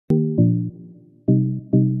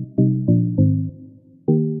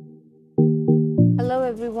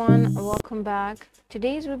everyone, welcome back.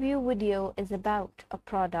 Today's review video is about a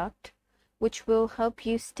product which will help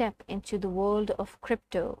you step into the world of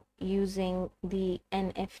crypto using the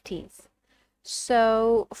NFTs.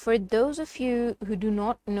 So for those of you who do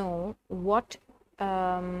not know what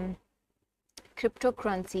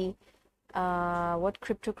cryptocurrency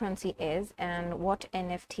is and what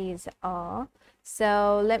NFTs are,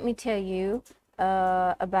 so let me tell you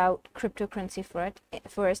about cryptocurrency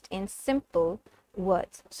first in simple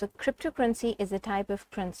words. So cryptocurrency is a type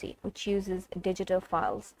of currency which uses digital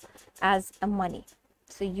files as a money.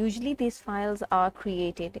 So usually these files are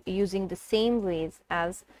created using the same ways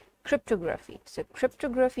as cryptography. So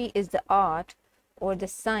cryptography is the art or the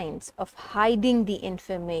science of hiding the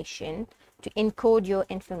information to encode your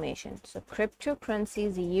information. So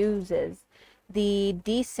cryptocurrencies uses the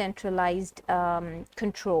decentralized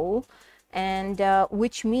control, and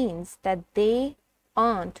which means that they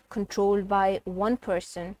aren't controlled by one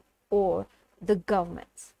person or the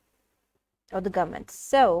governments.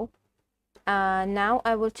 So now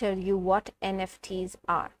I will tell you what NFTs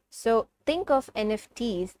are. So think of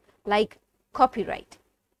NFTs like copyright.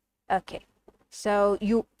 Okay, so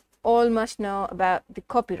you all must know about the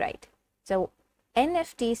copyright. So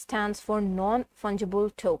NFT stands for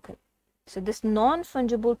non-fungible token. So this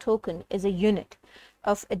non-fungible token is a unit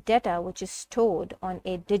of a data which is stored on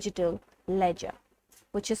a digital ledger,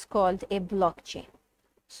 which is called a blockchain.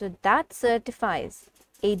 So that certifies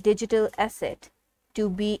a digital asset to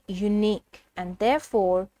be unique and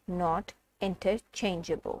therefore not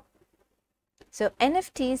interchangeable. So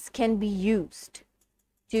NFTs can be used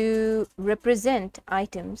to represent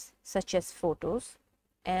items such as photos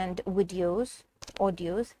and videos,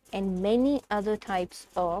 audios, and many other types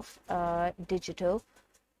of digital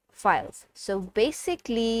files. So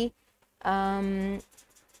basically,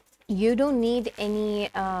 you don't need any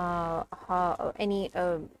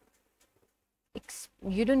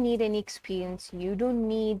experience. You don't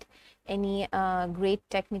need any great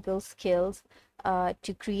technical skills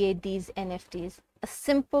to create these NFTs. A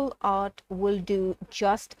simple art will do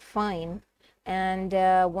just fine, and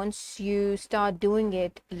once you start doing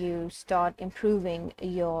it, you start improving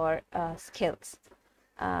your skills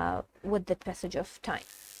with the passage of time.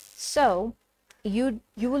 So you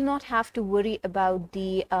will not have to worry about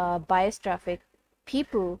the bias traffic.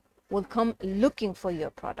 People will come looking for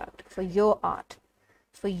your product, for your art,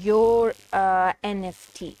 for your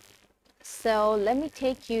NFT. So let me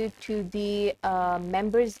take you to the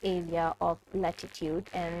members area of Latitude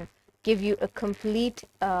and give you a complete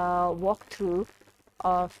walkthrough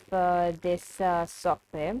of this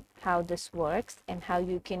software, how this works and how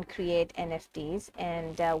you can create NFTs,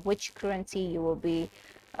 and which currency you will be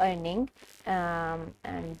earning,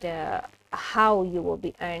 and how you will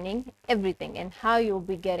be earning everything, and how you'll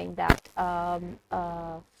be getting that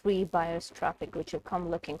free buyers traffic which will come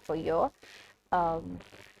looking for your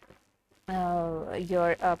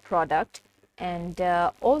product. And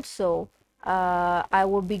also I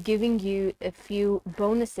will be giving you a few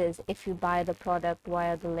bonuses if you buy the product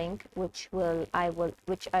via the link which I will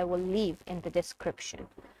leave in the description.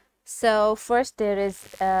 So first there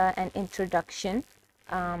is an introduction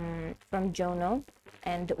from Jono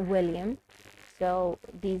and William. So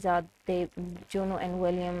these are Jono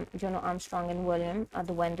Armstrong and William are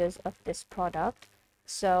the vendors of this product.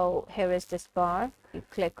 So here is this bar. You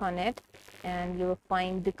click on it and you will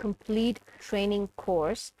find the complete training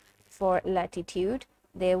course for Latitude.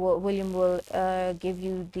 William will give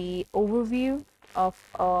you the overview of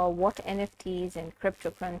what NFTs and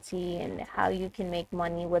cryptocurrency and how you can make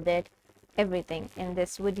money with it, everything in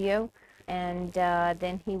this video. And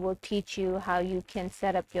then he will teach you how you can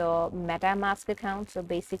set up your MetaMask account. So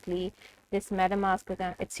basically this MetaMask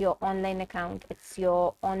account, it's your online account, it's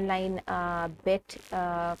your online it's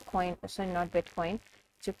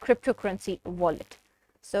your cryptocurrency wallet.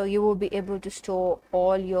 So you will be able to store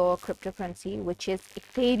all your cryptocurrency, which is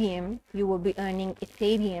Ethereum. You will be earning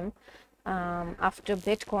Ethereum. After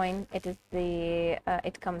Bitcoin,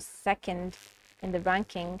 it comes second in the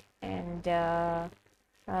ranking, and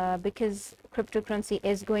because cryptocurrency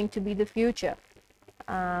is going to be the future.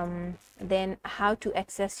 Then how to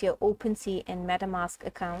access your OpenSea and MetaMask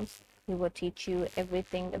accounts. He will teach you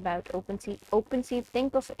everything about OpenSea. OpenSea,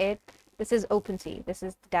 think of it, this is OpenSea. This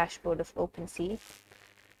is the dashboard of OpenSea.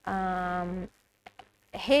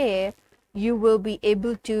 Here you will be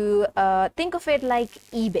able to think of it like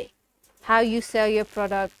eBay. How you sell your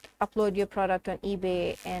product, upload your product on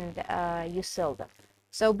eBay, and you sell them.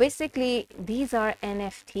 So basically these are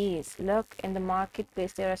NFTs. Look, in the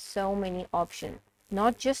marketplace there are so many options.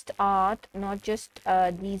 Not just art, not just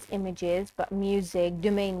these images, but music,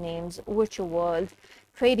 domain names, virtual world,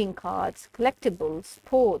 trading cards, collectibles,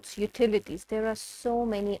 sports, utilities. There are so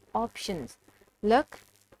many options. Look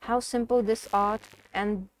how simple this art,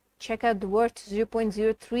 and check out the worth: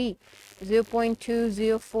 0.03,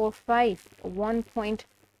 0.2045,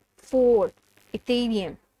 1.4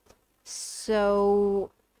 Ethereum. So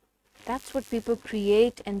that's what people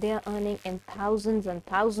create, and they are earning in thousands and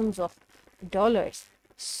thousands of dollars.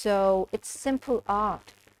 So it's simple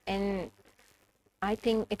art, and I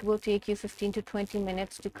think it will take you 15 to 20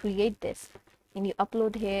 minutes to create this, and you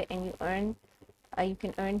upload here and you earn you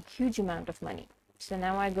can earn huge amount of money. So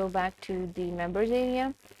now I go back to the members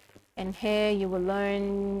area, and here you will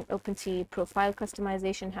learn OpenSea profile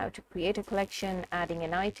customization, how to create a collection, adding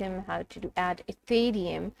an item, how to add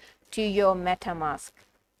Ethereum to your MetaMask.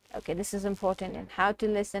 Okay, this is important. And how to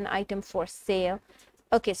list an item for sale.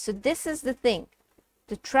 Okay, so this is the thing,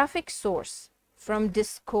 the traffic source from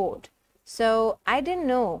Discord. So I didn't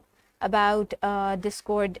know about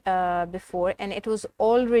Discord before, and it was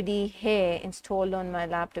already here installed on my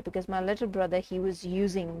laptop because my little brother, he was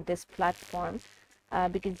using this platform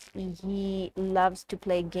because he loves to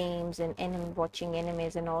play games and watching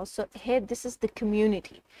animes and all. So here, this is the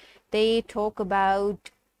community. They talk about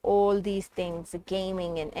all these things,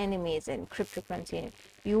 gaming and animes and cryptocurrency.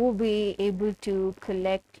 You will be able to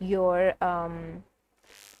collect your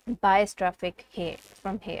bias traffic here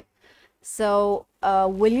from here. So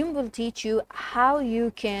William will teach you how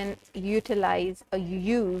you can utilize or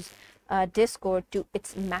use Discord to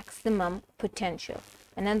its maximum potential.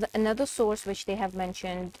 And then another source which they have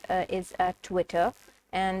mentioned is Twitter,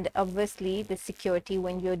 and obviously the security.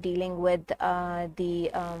 When you're dealing with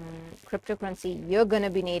the cryptocurrency, you're going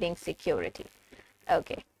to be needing security.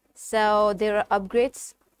 Okay, so there are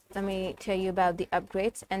upgrades. Let me tell you about the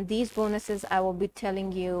upgrades, and these bonuses I will be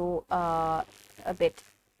telling you a bit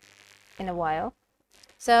in a while.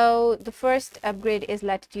 So the first upgrade is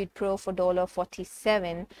Latitude Pro for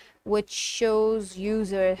 $47, which shows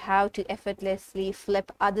user how to effortlessly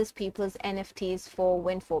flip other people's NFTs for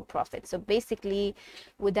windfall profit. So basically,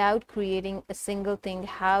 without creating a single thing,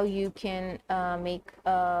 how you can make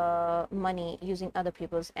money using other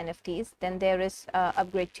people's NFTs. Then there is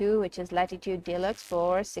upgrade 2, which is Latitude Deluxe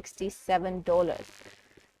for $67.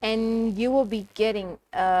 And you will be getting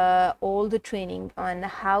all the training on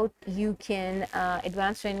how you can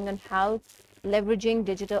advanced training on how leveraging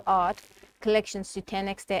digital art collections to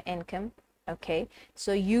 10x their income. Okay,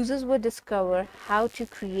 so users will discover how to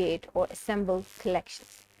create or assemble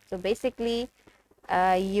collections. So basically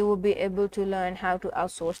you will be able to learn how to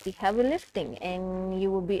outsource the heavy lifting, and you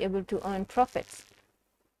will be able to earn profits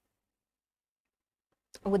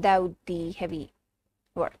without the heavy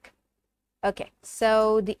work. Okay,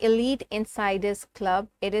 so the Elite Insiders Club,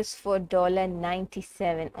 it is for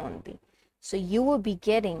 $97 only. So you will be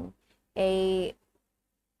getting a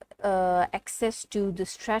access to the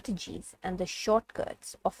strategies and the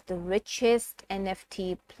shortcuts of the richest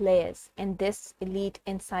NFT players in this Elite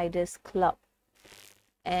Insiders Club.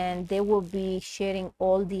 And they will be sharing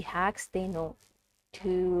all the hacks they know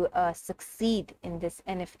to succeed in this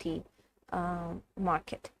NFT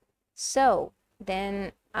market. So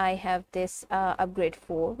then I have this upgrade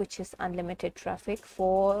 4, which is unlimited traffic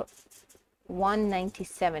for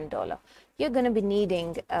 $197. You're going to be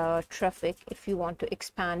needing traffic if you want to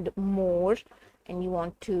expand more and you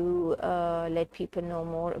want to let people know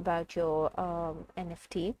more about your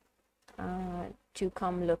NFT to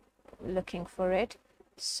come looking for it.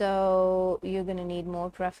 So you're going to need more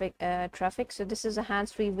traffic. So this is a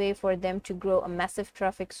hands-free way for them to grow a massive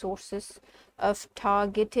traffic sources of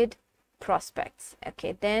targeted prospects.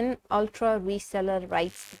 Okay, then ultra reseller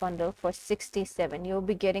rights bundle for $67. You'll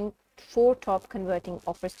be getting 4 top converting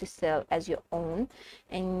offers to sell as your own,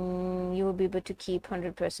 and you will be able to keep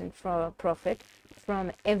 100% for profit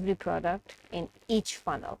from every product in each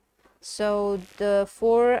funnel. So the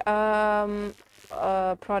 4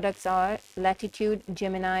 products are Latitude,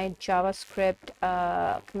 Gemini, JavaScript,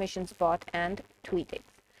 commissions bot, and tweeting.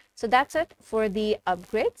 So that's it for the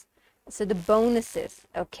upgrades. So the bonuses,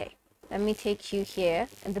 okay, let me take you here.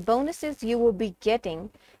 And the bonuses you will be getting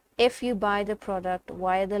if you buy the product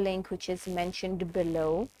via the link which is mentioned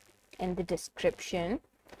below in the description.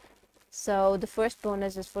 So the first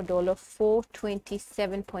bonus is for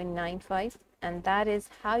 $427.95, and that is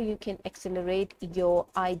how you can accelerate your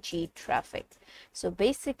IG traffic. So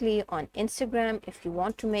basically on Instagram, if you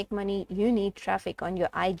want to make money, you need traffic on your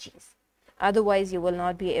IGs. Otherwise, you will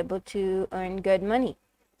not be able to earn good money.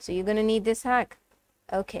 So you're going to need this hack.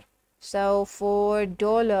 Okay. So for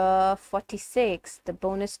 $46, the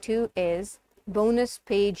bonus 2 is bonus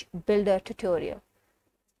page builder tutorial.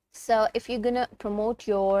 So if you're gonna promote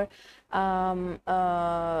your um, uh,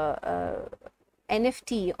 uh,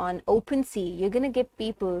 NFT on OpenSea, you're gonna give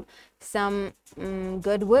people some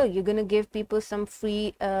goodwill. You're gonna give people some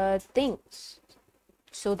free things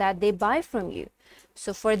so that they buy from you.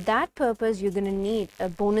 So for that purpose, you're gonna need a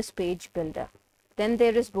bonus page builder. Then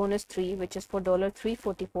there is bonus 3, which is for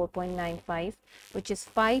 $344.95, which is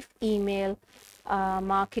 5 email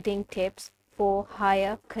marketing tips for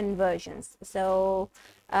higher conversions. So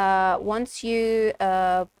once you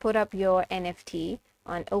put up your NFT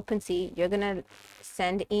on OpenSea, you're gonna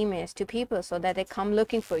send emails to people so that they come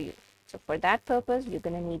looking for you. So for that purpose, you're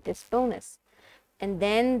gonna need this bonus. And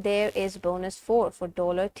then there is bonus 4 for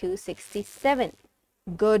 $267,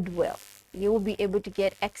 goodwill. You will be able to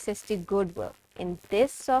get access to goodwill. In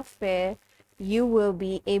this software, you will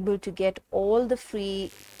be able to get all the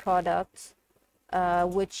free products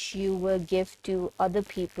which you will give to other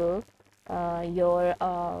people, your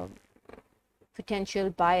potential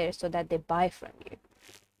buyers, so that they buy from you.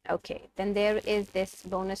 Okay, then there is this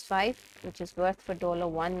bonus 5, which is worth for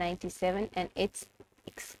 $197, and it's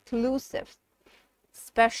exclusive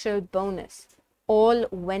special bonus, all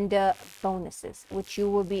vendor bonuses, which you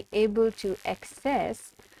will be able to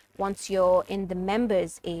access once you're in the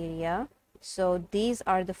members area. So these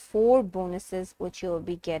are the 4 bonuses which you'll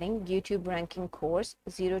be getting: YouTube ranking course,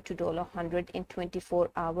 0 to $100 in 24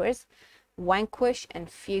 hours, Vanquish, and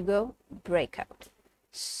Fugo breakout.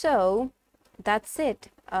 So that's it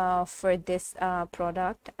for this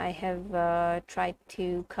product. I have tried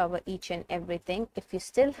to cover each and everything. If you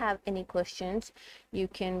still have any questions, you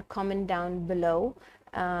can comment down below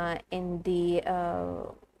in the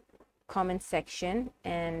comment section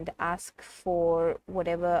and ask for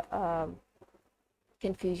whatever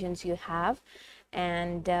confusions you have.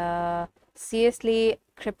 And seriously,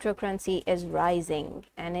 cryptocurrency is rising,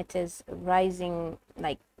 and it is rising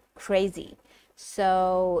like crazy.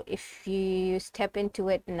 So if you step into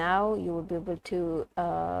it now, you will be able to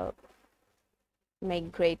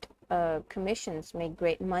make great commissions, make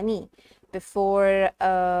great money before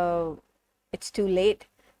it's too late.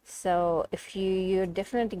 So if you're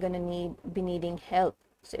definitely gonna be needing help.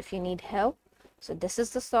 So if you need help, so this is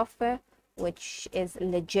the software which is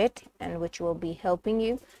legit and which will be helping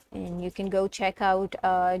you. And you can go check out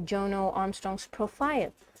Jono Armstrong's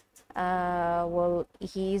profile. Well,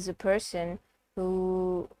 he's a person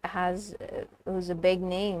who's a big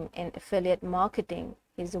name in affiliate marketing.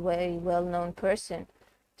 He's a very well-known person.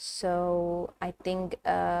 So I think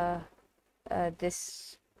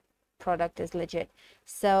this product is legit.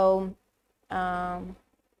 So well,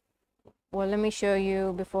 let me show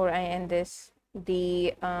you before I end this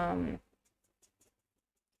the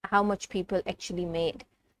how much people actually made.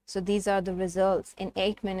 So these are the results. In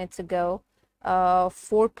 8 minutes ago,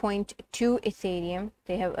 4.2 Ethereum,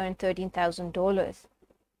 they have earned $13,000.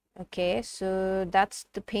 Okay, so that's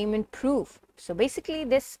the payment proof. So basically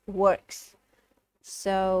this works.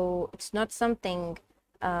 So it's not something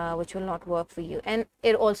which will not work for you. And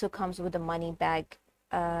it also comes with a money back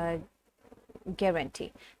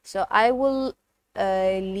guarantee. So I will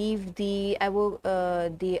leave the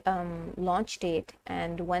launch date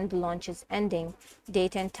and when the launch is ending,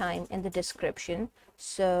 date and time in the description,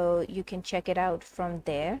 so you can check it out from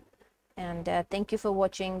there. And thank you for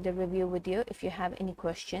watching the review video. If you have any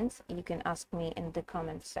questions, you can ask me in the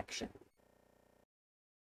comment section.